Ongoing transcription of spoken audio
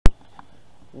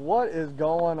What is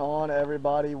going on,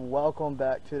 everybody? Welcome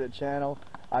back to the channel.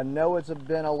 I know it's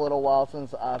been a little while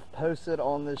since I've posted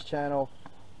on this channel.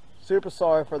 Super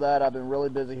sorry for that. I've been really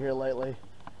busy here lately.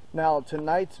 Now,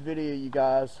 tonight's video, you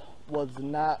guys, was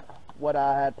not what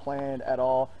I had planned at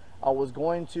all. I was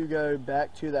going to go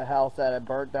back to the house that had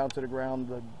burnt down to the ground.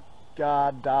 The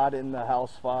guy died in the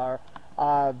house fire.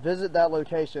 I visited that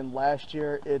location last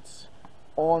year. It's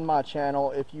on my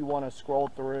channel if you want to scroll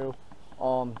through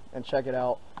and check it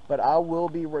out. But I will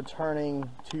be returning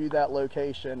to that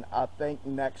location, I think,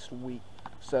 next week.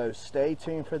 So stay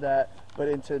tuned for that. But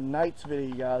in tonight's video,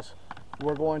 you guys,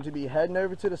 we're going to be heading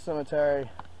over to the cemetery,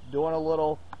 doing a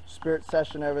little spirit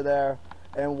session over there.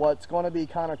 And what's going to be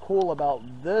kind of cool about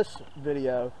this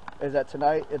video is that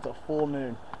tonight it's a full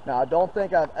moon. Now, I don't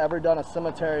think I've ever done a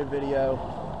cemetery video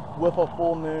with a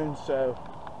full moon, so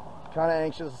kind of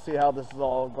anxious to see how this is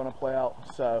all going to play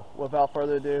out. So without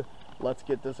further ado, let's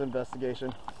get this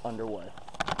investigation underway.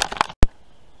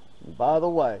 By the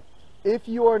way, if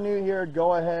you are new here,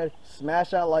 go ahead, smash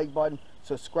that like button,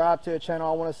 subscribe to the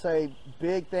channel. I want to say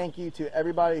big thank you to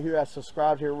everybody who has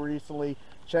subscribed here recently.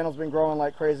 Channel's been growing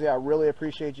like crazy. I really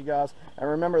appreciate you guys. And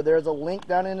remember, there's a link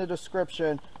down in the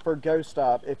description for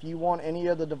GoStop. If you want any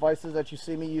of the devices that you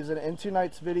see me using in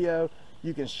tonight's video,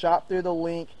 you can shop through the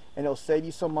link and it'll save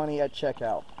you some money at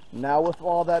checkout. Now, with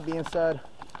all that being said,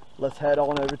 let's head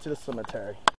on over to the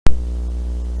cemetery.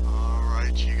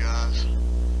 Alright, you guys,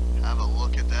 have a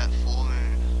look at that full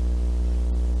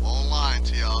moon. Won't lie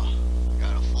to y'all,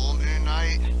 got a full moon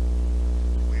night.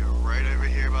 We are right over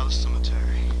here by the cemetery.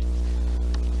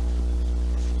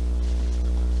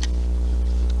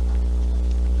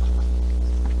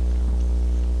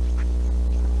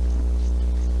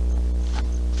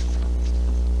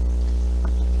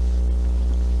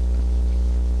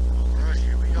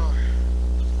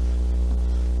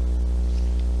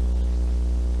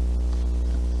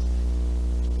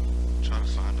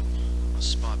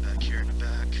 Spot back here in the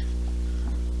back.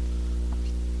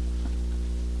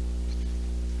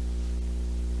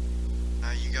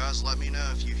 Now you guys let me know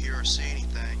if you hear or see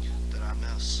anything that I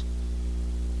miss.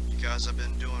 You guys have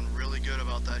been doing really good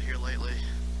about that here lately.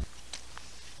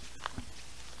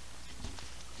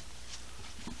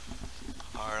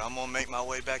 Alright, I'm gonna make my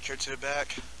way back here to the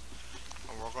back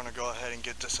and we're gonna go ahead and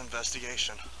get this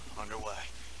investigation underway.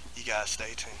 You guys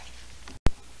stay tuned.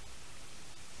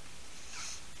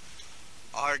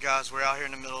 Alright guys, we're out here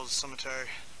in the middle of the cemetery.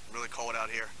 Really cold out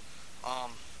here.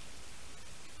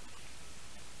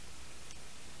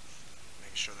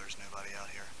 Making sure there's nobody out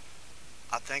here.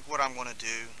 I think what I'm going to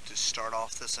do to start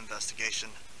off this investigation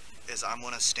is I'm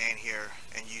going to stand here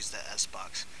and use the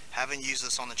S-Box. Haven't used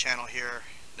this on the channel here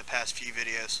the past few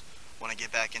videos. Want to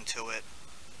get back into it.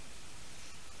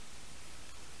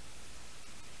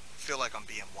 Feel like I'm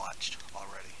being watched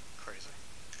already. Crazy.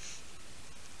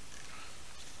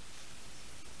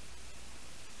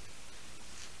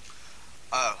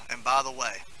 Oh, and by the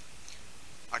way,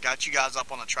 I got you guys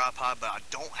up on the tripod, but I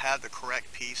don't have the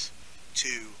correct piece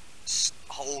to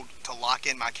lock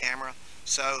in my camera.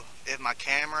 So if my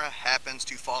camera happens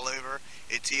to fall over,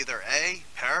 it's either A,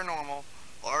 paranormal,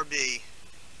 or B,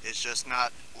 it's just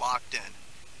not locked in.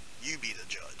 You be the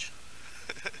judge.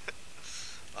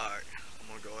 Alright, I'm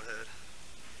gonna go ahead.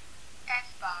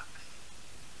 S-Box.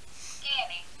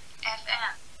 Scanning.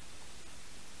 FM.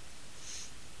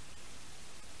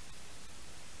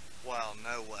 Wow,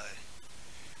 no way.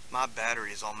 My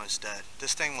battery is almost dead.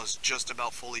 This thing was just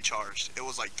about fully charged. It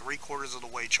was like 3/4 of the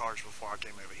way charged before I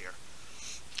came over here.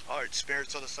 Alright,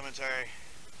 spirits of the cemetery.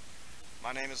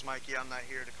 My name is Mikey. I'm not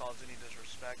here to cause any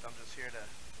disrespect. I'm just here to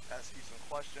ask you some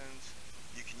questions.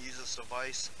 You can use this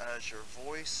device as your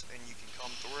voice and you can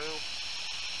come through.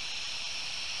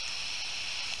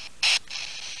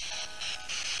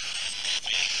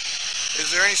 Is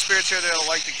there any spirits here that would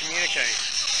like to communicate?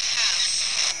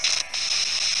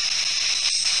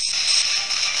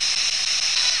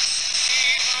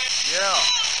 Yeah.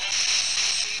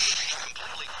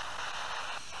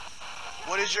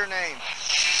 What is your name?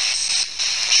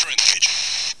 You're in the kitchen.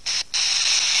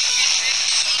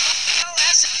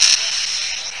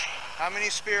 How many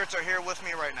spirits are here with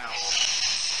me right now?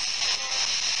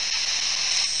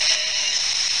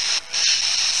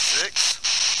 6?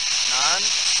 9?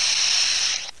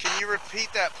 Can you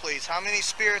repeat that, please? How many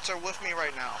spirits are with me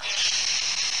right now?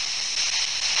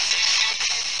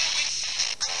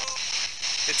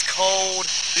 It's cold.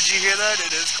 Did you hear that?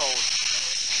 It is cold.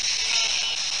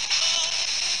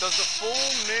 Does the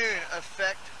full moon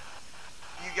affect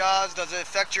you guys? Does it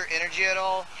affect your energy at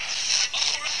all?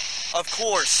 Of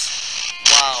course.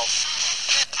 Wow.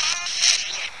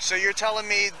 So you're telling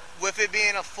me with it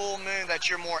being a full moon, that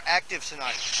you're more active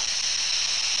tonight?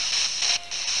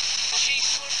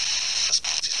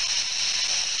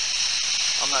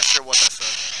 I'm not sure what that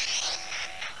said.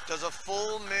 Does a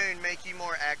full moon make you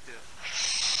more active?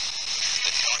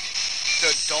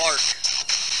 The dark.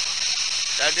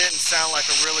 That didn't sound like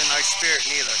a really nice spirit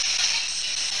neither.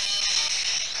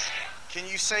 Can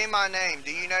you say my name?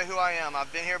 Do you know who I am?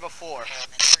 I've been here before.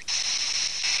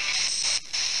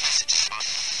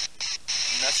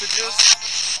 Messages?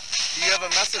 Do you have a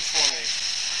message for me?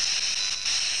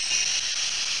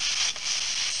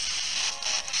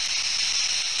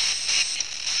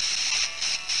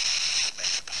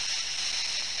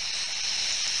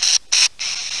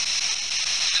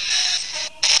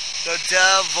 The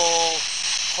devil.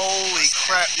 Holy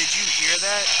crap, did you hear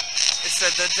that? It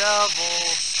said the devil.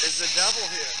 Is the devil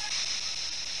here?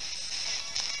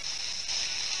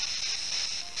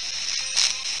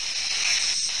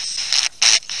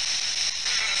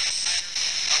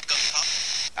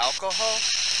 Alcohol?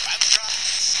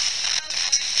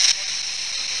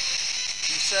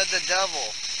 You said the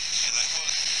devil.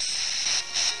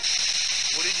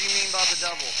 What did you mean by the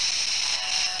devil?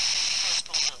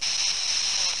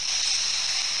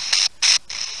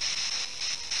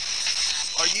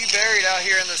 Are you buried out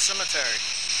here in the cemetery?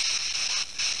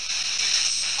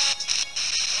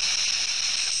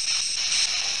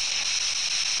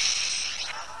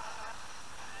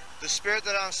 The spirit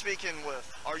that I'm speaking with,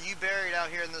 are you buried out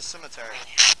here in this cemetery?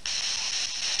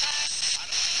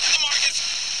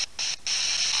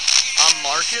 I'm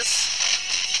Marcus?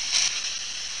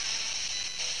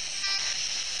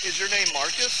 Is your name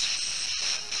Marcus?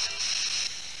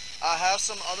 I have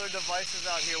some other devices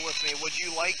out here with me. Would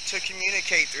you like to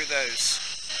communicate through those?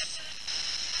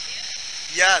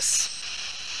 Yes.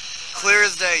 Clear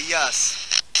as day, yes.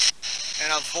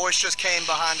 And a voice just came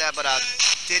behind that, but I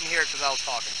didn't hear it because I was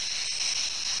talking.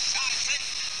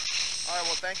 Alright,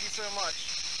 well, thank you so much.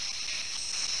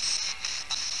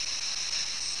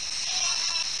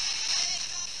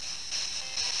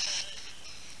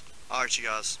 Alright, you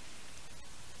guys.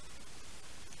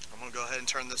 I'm going to go ahead and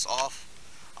turn this off.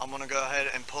 I'm going to go ahead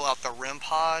and pull out the REM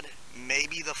pod,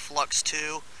 maybe the Flux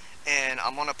 2, and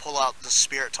I'm going to pull out the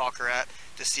Spirit Talker app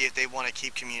to see if they want to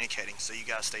keep communicating. So you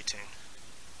guys stay tuned.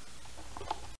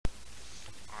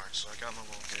 Alright, so I got my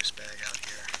little ghost bag out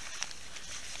here.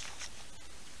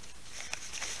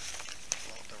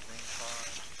 Pull out the REM pod.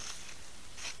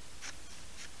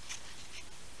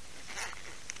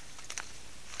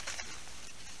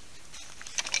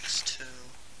 Flux 2.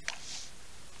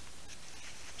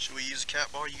 Should we use a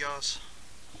cat ball, you guys?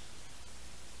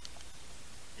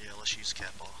 Yeah, let's use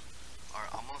cat ball. Alright,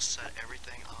 I'm going to set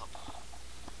everything up.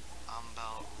 I'm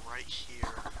about right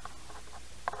here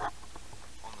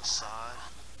on the side.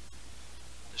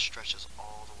 This stretches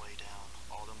all the way down.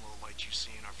 All them little lights you've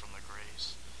seen are from the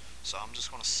grays. So I'm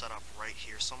just going to set up right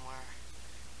here somewhere.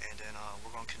 And then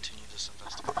we're going to continue this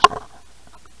investigation.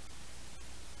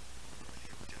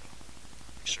 Here we go.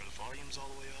 Make sure the volume's all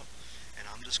the way up. And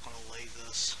I'm just going to lay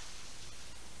this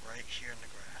right here in the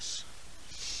grass.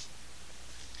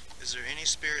 Is there any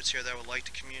spirits here that would like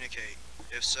to communicate?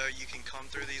 If so, you can come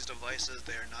through these devices.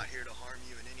 They are not here to harm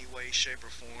you in any way, shape, or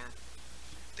form.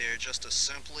 They are just to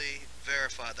simply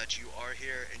verify that you are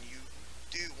here and you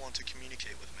do want to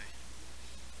communicate with me.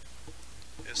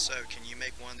 If so, can you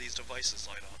make one of these devices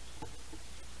light up?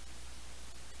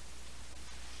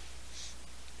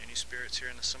 Any spirits here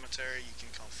in the cemetery, you can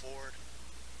come forward.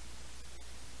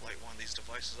 Light one of these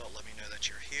devices up, let me know that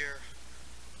you're here.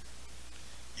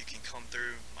 You can come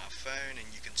through my phone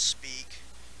and you can speak,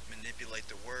 manipulate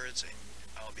the words, and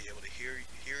I'll be able to hear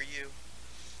you.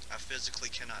 I physically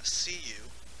cannot see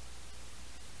you.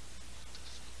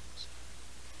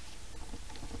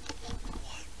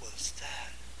 What was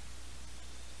that?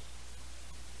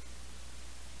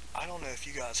 I don't know if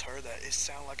you guys heard that. It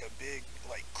sounded like a big,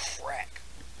 like, crack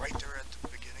right there at the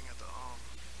beginning of the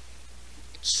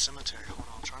cemetery. Hold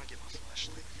on, I'm trying to get my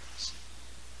flashlight, guys.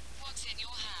 What's in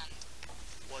your hand?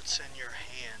 What's in your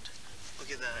hand? Look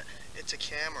at that. It's a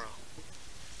camera.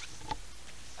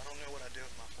 I don't know what I do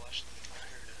with my flashlight. Oh,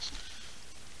 here it is.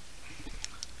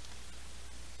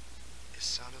 It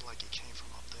sounded like it came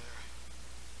from up there.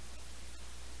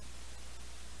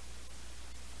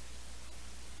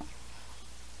 I don't know.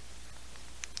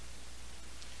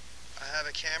 I have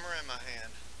a camera in my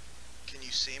hand. Can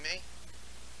you see me?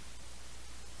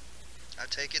 I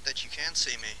take it that you can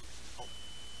see me.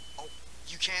 Oh,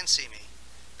 you can see me.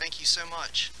 Thank you so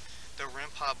much. The REM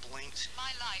pod blinked.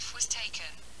 My life was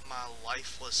taken. My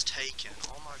life was taken.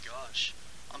 Oh my gosh.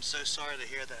 I'm so sorry to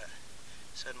hear that.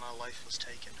 It said my life was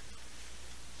taken.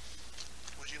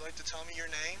 Would Would you like to tell me your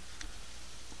name?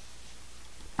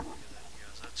 Look at that, you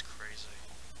guys. That's crazy.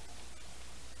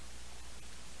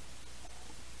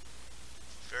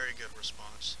 Very good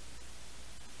response.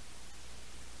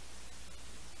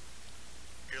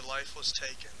 Your life was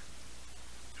taken.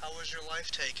 How was your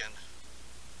life taken?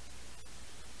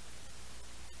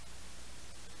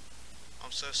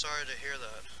 I'm so sorry to hear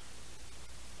that.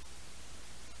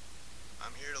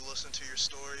 I'm here to listen to your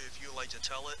story if you would like to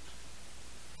tell it.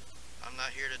 I'm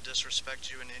not here to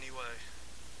disrespect you in any way.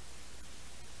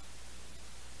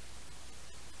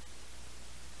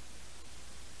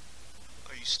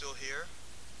 Are you still here?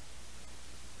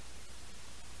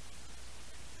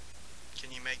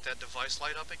 Can you make that device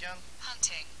light up again?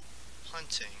 Hunting.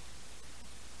 Hunting.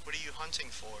 What are you hunting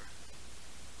for?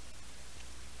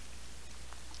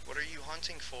 What are you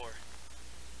hunting for?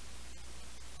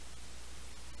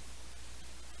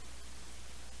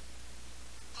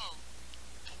 Pull.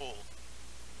 Pull.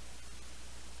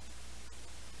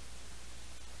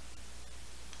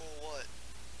 Pull what?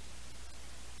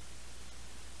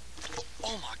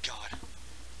 Oh my god.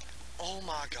 Oh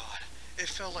my god. It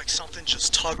felt like something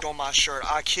just tugged on my shirt.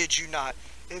 I kid you not.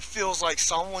 It feels like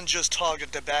someone just tugged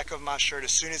at the back of my shirt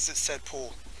as soon as it said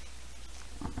pull.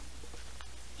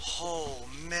 Oh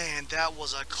man, that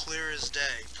was a clear as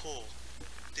day. Pull.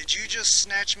 Did you just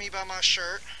snatch me by my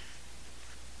shirt?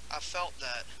 I felt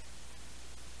that.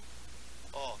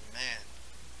 Oh man.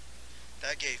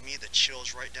 That gave me the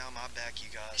chills right down my back, you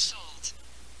guys. Assault.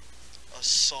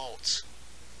 Assault.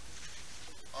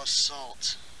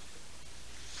 Assault.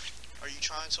 Are you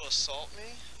trying to assault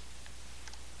me?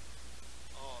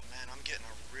 Oh man, I'm getting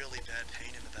a really bad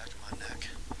pain in the back of my neck.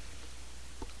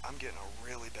 I'm getting a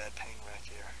really bad pain right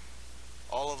here.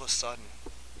 All of a sudden.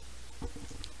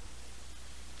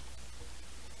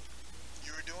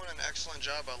 You were doing an excellent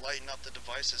job by lighting up the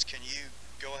devices. Can you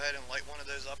go ahead and light one of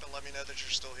those up and let me know that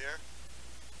you're still here?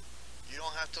 You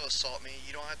don't have to assault me.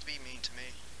 You don't have to be mean to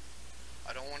me.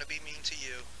 I don't want to be mean to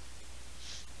you.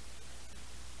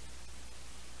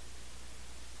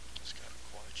 Just gotta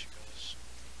quiet you guys.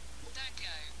 Don't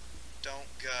go.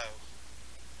 Don't go.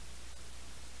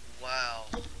 Wow.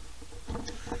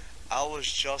 I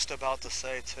was just about to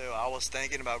say too, I was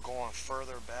thinking about going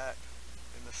further back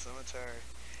in the cemetery,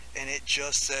 and it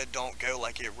just said don't go,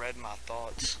 like it read my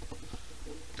thoughts.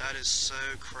 That is so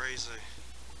crazy.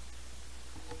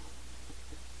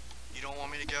 You don't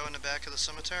want me to go in the back of the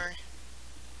cemetery?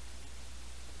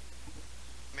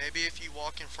 Maybe if you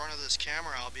walk in front of this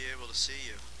camera, I'll be able to see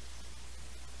you.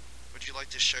 Would you like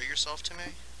to show yourself to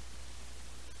me?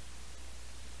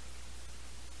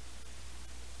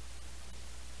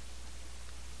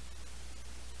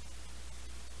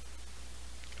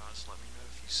 Guys, let me know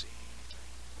if you see anything.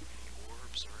 Any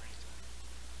orbs or anything.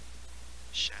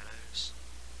 Shadows.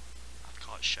 I've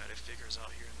caught shadow figures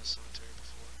out here in the cemetery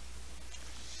before.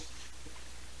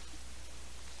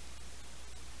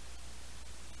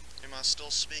 Am I still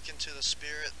speaking to the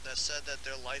spirit that said that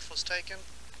their life was taken?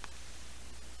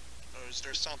 Or is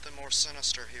there something more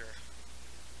sinister here?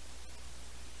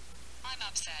 I'm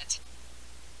upset.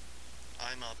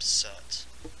 I'm upset.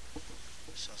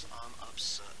 It says I'm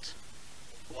upset.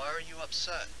 Why are you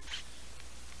upset?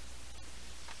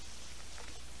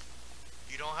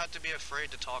 You don't have to be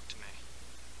afraid to talk to me.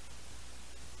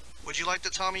 Would you like to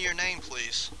tell me your name,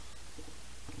 please?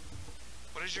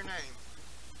 What is your name?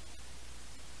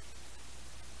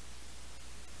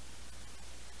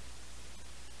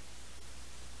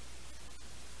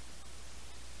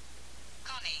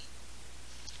 Connie.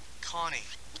 Connie.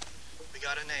 We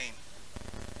got a name.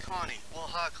 Connie. Well,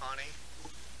 hi, Connie.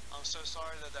 I'm so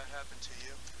sorry that that happened to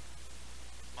you.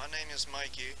 My name is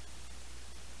Mikey.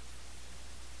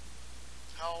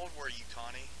 How old were you,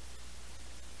 Connie?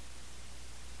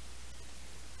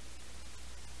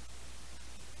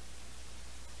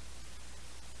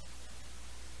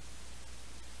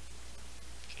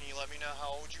 Can you let me know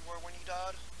how old you were when you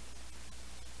died?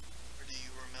 Or do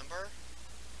you remember?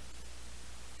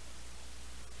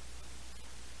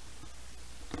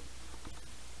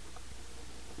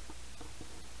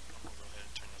 I'm gonna go ahead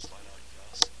and turn this light out, you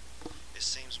guys. It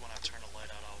seems when I turn the light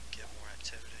out, I'll get more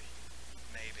activity.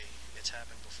 Maybe. It's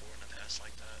happened before in the past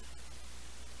like that.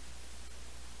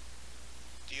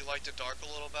 Do you like the dark a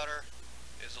little better?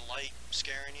 Is the light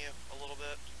scaring you a little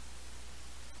bit?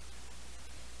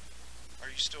 Are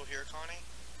you still here, Connie?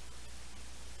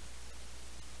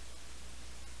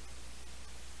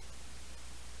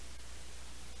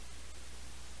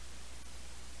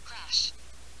 Crash.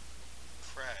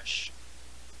 Crash.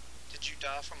 Did you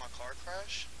die from a car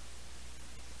crash?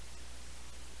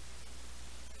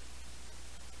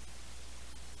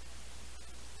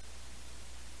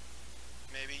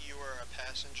 you were a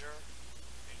passenger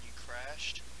and you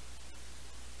crashed.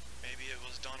 Maybe it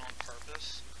was done on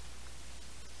purpose.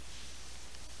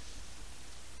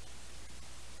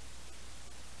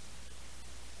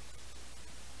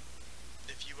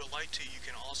 If you would like to, you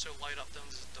can also light up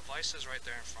those devices right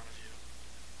there in front of you.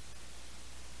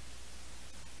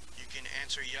 You can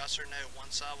answer yes or no.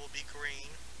 One side will be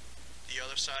green, the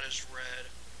other side is red,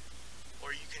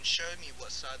 or you can show me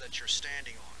what side that you're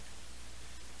standing on.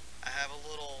 I have a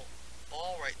little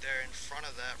ball right there in front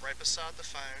of that, right beside the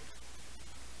phone.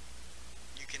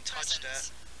 You can touch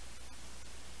that.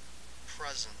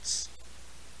 Presence.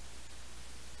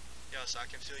 Yes, I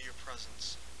can feel your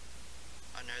presence.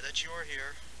 I know that you are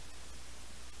here.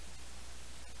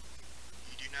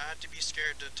 You do not have to be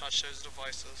scared to touch those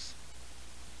devices.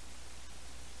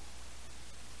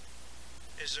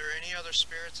 Is there any other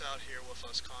spirits out here with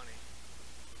us, Connie?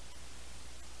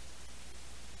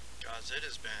 Guys, it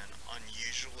has been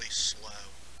unusually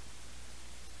slow.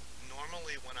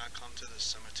 Normally when I come to the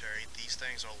cemetery, these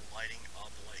things are lighting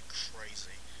up like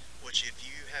crazy. Which if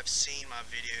you have seen my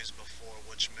videos before,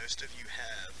 which most of you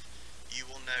have, you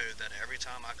will know that every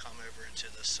time I come over into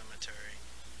this cemetery,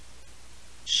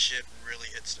 shit really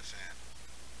hits the fan.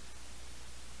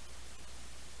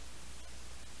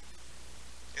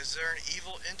 Is there an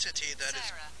evil entity that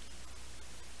Sarah.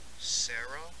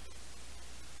 Sarah?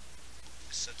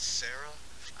 I said Sarah?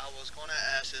 I was gonna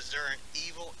ask, is there an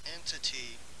evil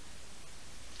entity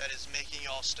that is making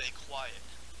y'all stay quiet?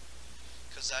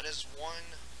 Because that is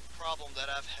one problem that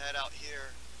I've had out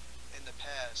here in the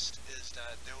past, is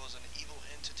that there was an evil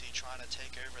entity trying to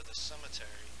take over the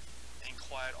cemetery and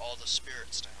quiet all the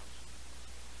spirits down.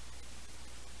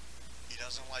 He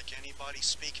doesn't like anybody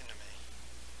speaking to me.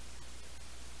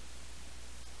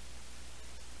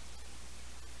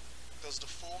 Does the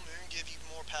full moon give you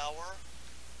more power?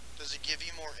 Does it give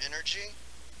you more energy?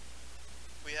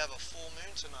 We have a full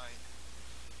moon tonight.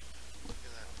 Look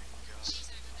at that thing, guys.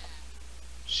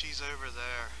 She's over there. She's over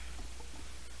there.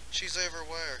 She's over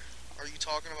where? Are you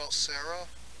talking about Sarah?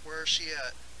 Where is she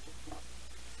at?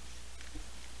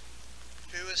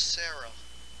 Who is Sarah?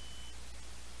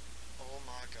 Oh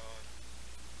my god.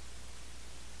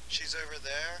 She's over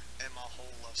there, and my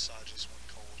whole left side just went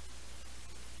cold.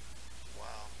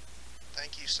 Wow.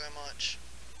 Thank you so much.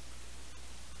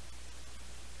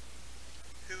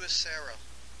 Who is Sarah?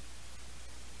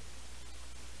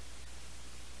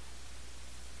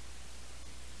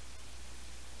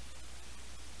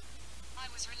 I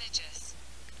was religious.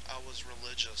 I was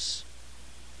religious.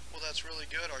 Well, that's really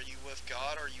good. Are you with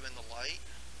God? Are you in the light?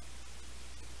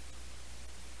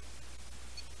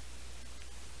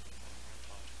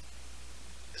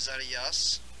 Is that a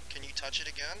yes? Can you touch it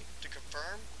again to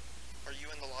confirm? Are you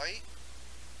in the light?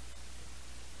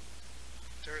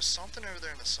 There is something over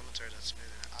there in the cemetery that's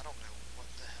moving. I don't know what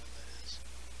the hell that is.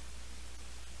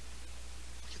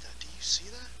 Look at that. Do you see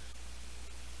that?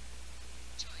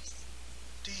 Choice.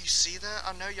 Do you see that?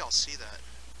 I know y'all see that.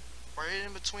 Right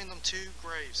in between them two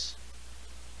graves.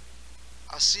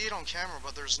 I see it on camera,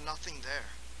 but there's nothing there.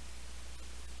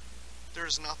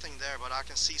 There's nothing there, but I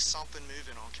can see something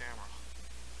moving on camera.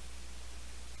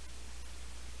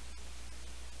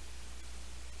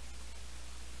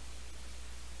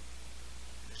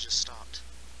 It just stopped.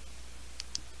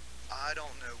 I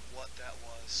don't know what that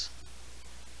was.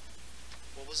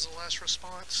 What was the last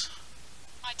response?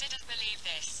 I didn't believe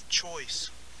this. Choice.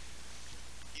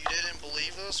 You didn't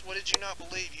believe this? What did you not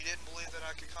believe? You didn't believe that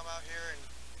I could come out here and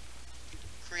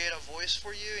create a voice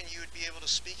for you and you would be able to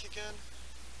speak again?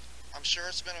 I'm sure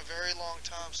it's been a very long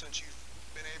time since you've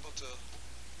been able to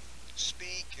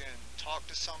speak and talk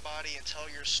to somebody and tell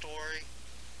your story.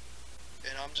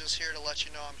 And I'm just here to let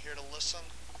you know I'm here to listen.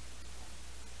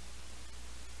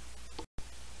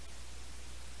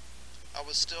 I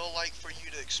would still like for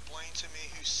you to explain to me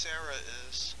who Sarah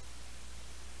is.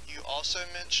 You also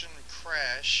mentioned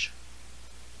crash,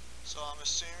 so I'm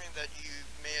assuming that you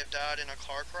may have died in a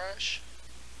car crash.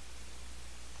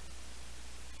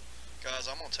 Guys,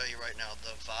 I'm gonna tell you right now,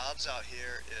 the vibes out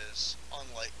here is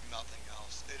unlike nothing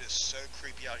else. It is so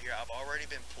creepy out here. I've already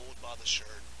been pulled by the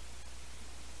shirt.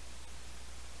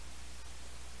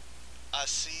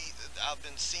 I've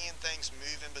been seeing things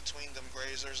move in between them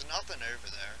graves. There's nothing over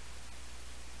there.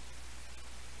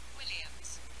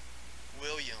 Williams.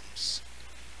 Williams.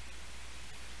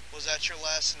 Was that your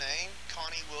last name?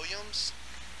 Connie Williams?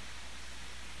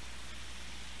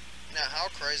 Now, how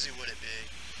crazy would it be?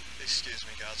 Excuse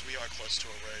me, guys. We are close to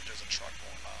a road. There's a truck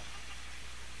going by.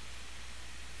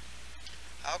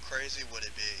 How crazy would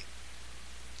it be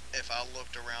if I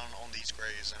looked around on these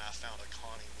graves and I found a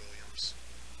Connie Williams?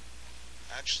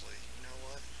 Actually, you know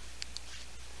what?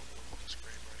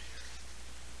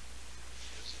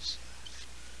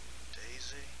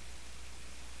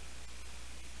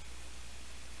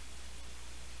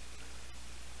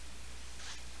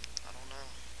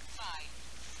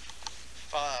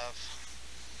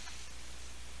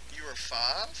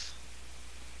 5?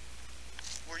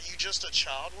 Were you just a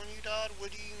child when you died?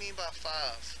 What do you mean by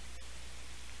 5?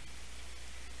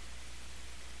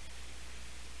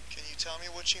 Can you tell me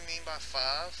what you mean by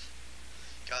 5?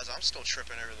 Guys, I'm still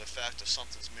tripping over the fact that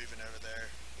something's moving over there,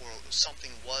 or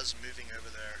something was moving over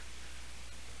there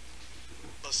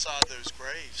beside those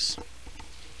graves.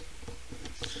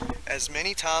 As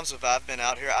many times as I've been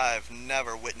out here, I have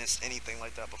never witnessed anything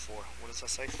like that before. What does that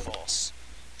say? False.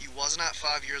 You wasn't at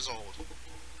 5 years old.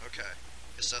 Okay.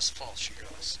 It says false, you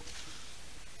guys.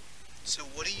 So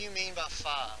what do you mean by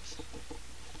 5?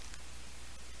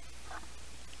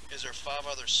 Is there 5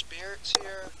 other spirits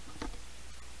here?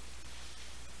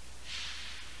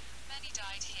 Many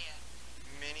died here.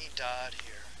 Many died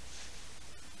here.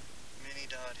 Many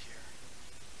died here.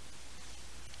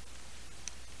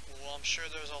 Well, I'm sure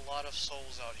there's a lot of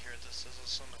souls out here. This is a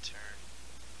cemetery.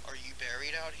 Are you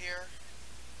buried out here?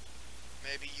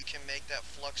 Maybe you can make that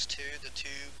flux 2, the 2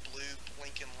 blue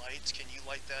blinking lights. Can you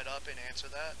light that up and answer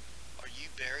that? Are you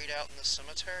buried out in the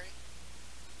cemetery?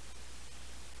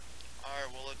 Alright,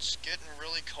 well, it's getting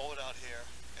really cold out here,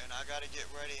 and I gotta get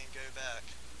ready and go back.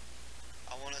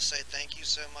 I want to say thank you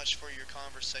so much for your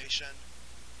conversation.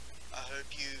 I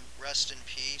hope you rest in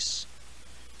peace.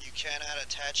 You cannot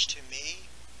attach to me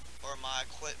or my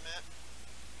equipment.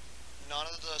 None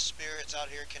of the spirits out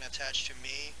here can attach to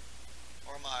me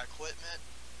or my equipment.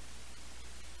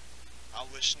 I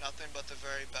wish nothing but the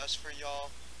very best for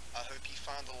y'all. I hope you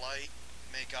find the light.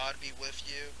 May God be with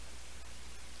you,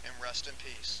 and rest in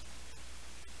peace.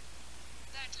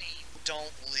 Don't leave.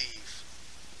 Don't leave.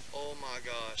 Oh my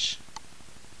gosh.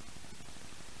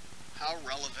 How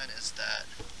relevant is that?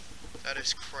 That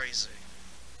is crazy.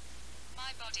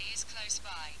 My body is close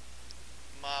by.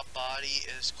 My body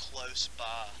is close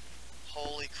by.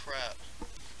 Holy crap.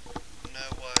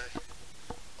 No way.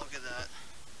 Look at that.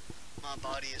 My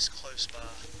body is close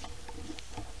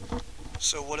by.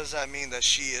 So what does that mean? That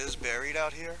she is buried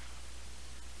out here?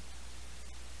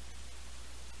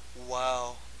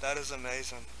 Wow, that is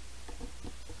amazing.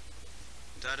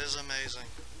 That is amazing.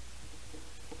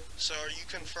 So are you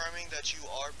confirming that you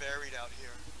are buried out here?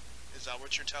 Is that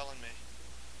what you're telling me?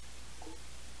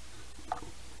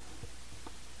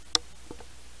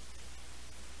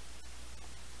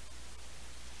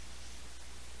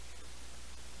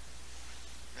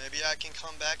 Maybe I can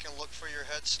come back and look for your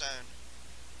headstone.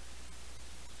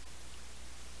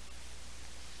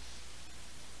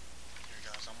 Here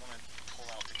guys, I'm gonna pull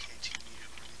out the KT meter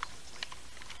really quickly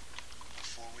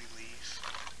before we leave.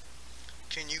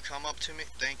 Can you come up to me?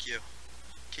 Thank you.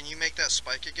 Can you make that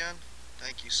spike again?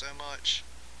 Thank you so much.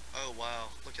 Oh wow,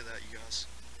 look at that you guys.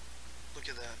 Look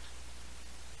at that.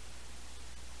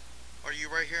 Are you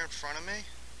right here in front of me?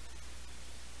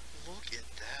 Look at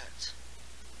that.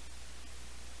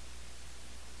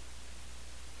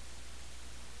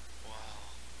 Wow.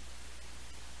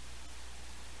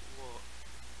 Look.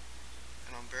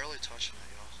 And I'm barely touching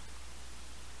it, y'all.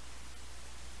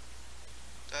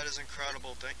 That is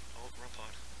incredible. Oh, REM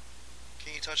pod.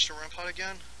 Can you touch the REM pod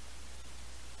again?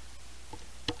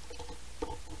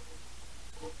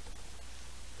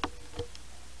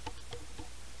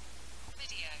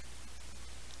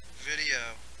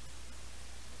 Video.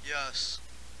 Yes.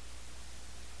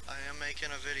 I am making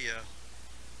a video.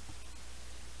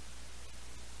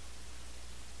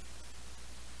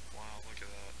 Wow, look at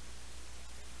that.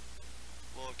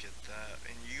 Look at that.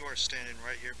 And you are standing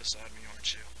right here beside me,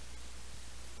 aren't you?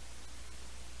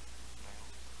 No.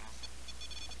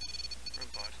 REM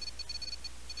pod.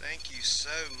 Thank you so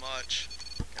much,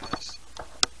 guys.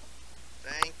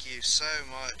 Thank you so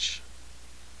much.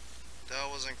 That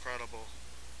was incredible.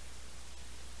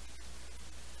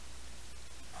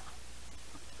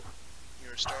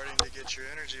 You're starting to get your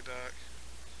energy back.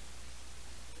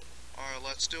 Alright,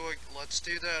 let's do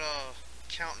that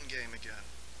counting game again.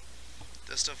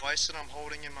 This device that I'm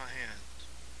holding in my hand,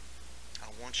 I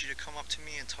want you to come up to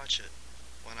me and touch it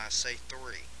when I say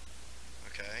 3.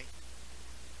 Okay?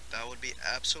 That would be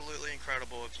absolutely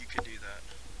incredible if you could do that.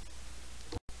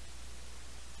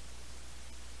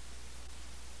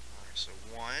 Alright, so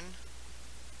 1,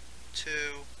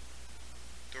 2,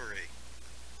 3.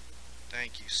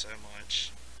 Thank you so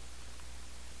much.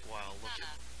 Wow, look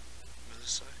Nana. at, what does it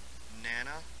say?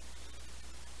 Nana?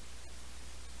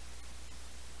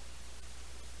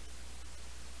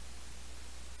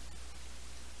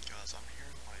 Guys, I'm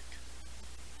hearing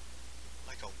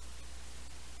like a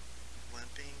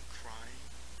limping, crying.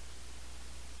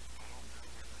 I don't know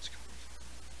where that's coming from.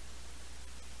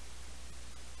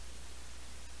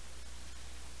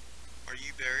 Are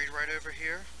you buried right over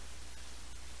here?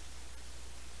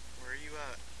 Where are you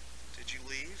at? Did you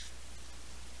leave?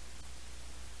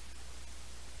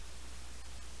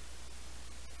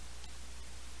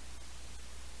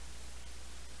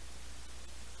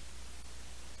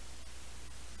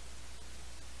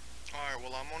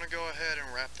 I'm gonna go ahead and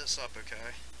wrap this up,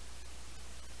 okay?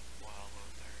 Wow,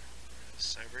 look, there it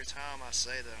is. Every time I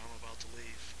say that I'm about to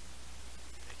leave,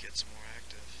 it gets more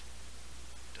active.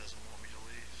 It doesn't want me to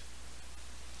leave.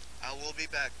 I will be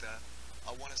back, though.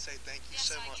 I want to say thank you Yes,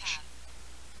 so I much. can.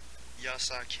 Yes,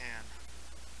 I can.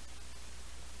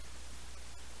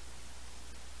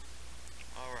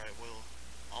 Alright, well,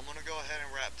 I'm gonna go ahead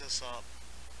and wrap this up.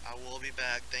 I will be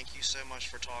back. Thank you so much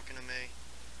for talking to me.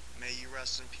 May you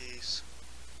rest in peace.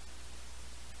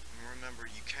 And remember,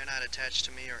 you cannot attach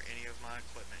to me or any of my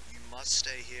equipment. You must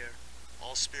stay here.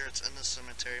 All spirits in the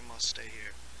cemetery must stay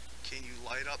here. Can you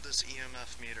light up this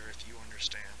EMF meter if you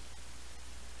understand?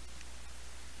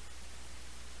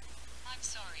 I'm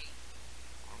sorry.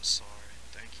 I'm sorry.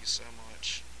 Thank you so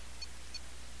much.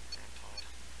 Grandpa.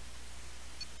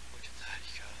 Look at that,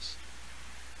 you guys.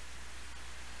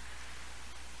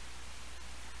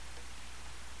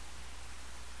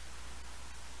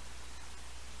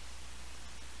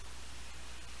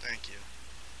 Thank you.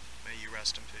 May you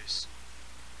rest in peace.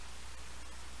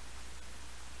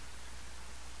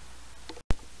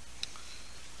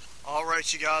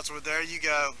 Alright, you guys, well, there you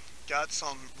go. Got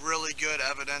some really good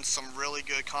evidence, some really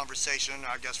good conversation,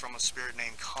 I guess, from a spirit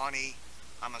named Connie.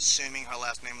 I'm assuming her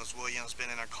last name was Williams, been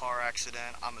in a car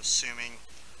accident. I'm assuming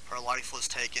her life was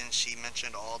taken. She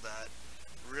mentioned all that.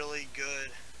 Really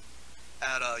good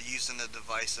at using the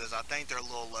devices. I think they're a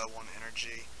little low on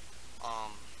energy,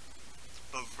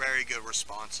 but very good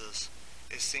responses.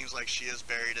 It seems like she is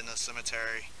buried in the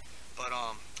cemetery. But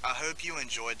I hope you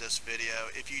enjoyed this video.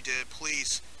 If you did,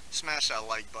 please smash that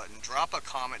like button. Drop a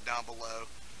comment down below.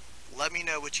 Let me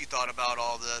know what you thought about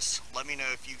all this. Let me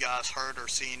know if you guys heard or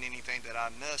seen anything that I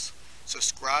missed.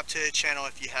 Subscribe to the channel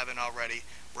if you haven't already.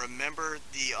 Remember,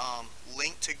 the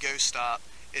link to GoStop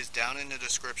is down in the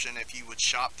description. If you would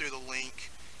shop through the link,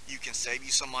 you can save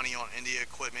you some money on any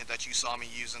equipment that you saw me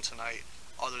using tonight,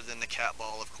 other than the cat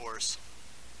ball, of course.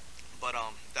 But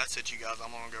that's it, you guys.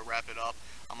 I'm gonna go wrap it up.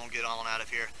 I'm gonna get on out of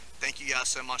here. Thank you guys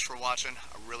so much for watching.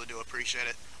 I really do appreciate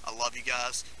it. I love you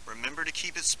guys. Remember to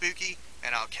keep it spooky,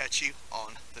 and I'll catch you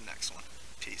on the next one.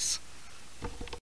 Peace.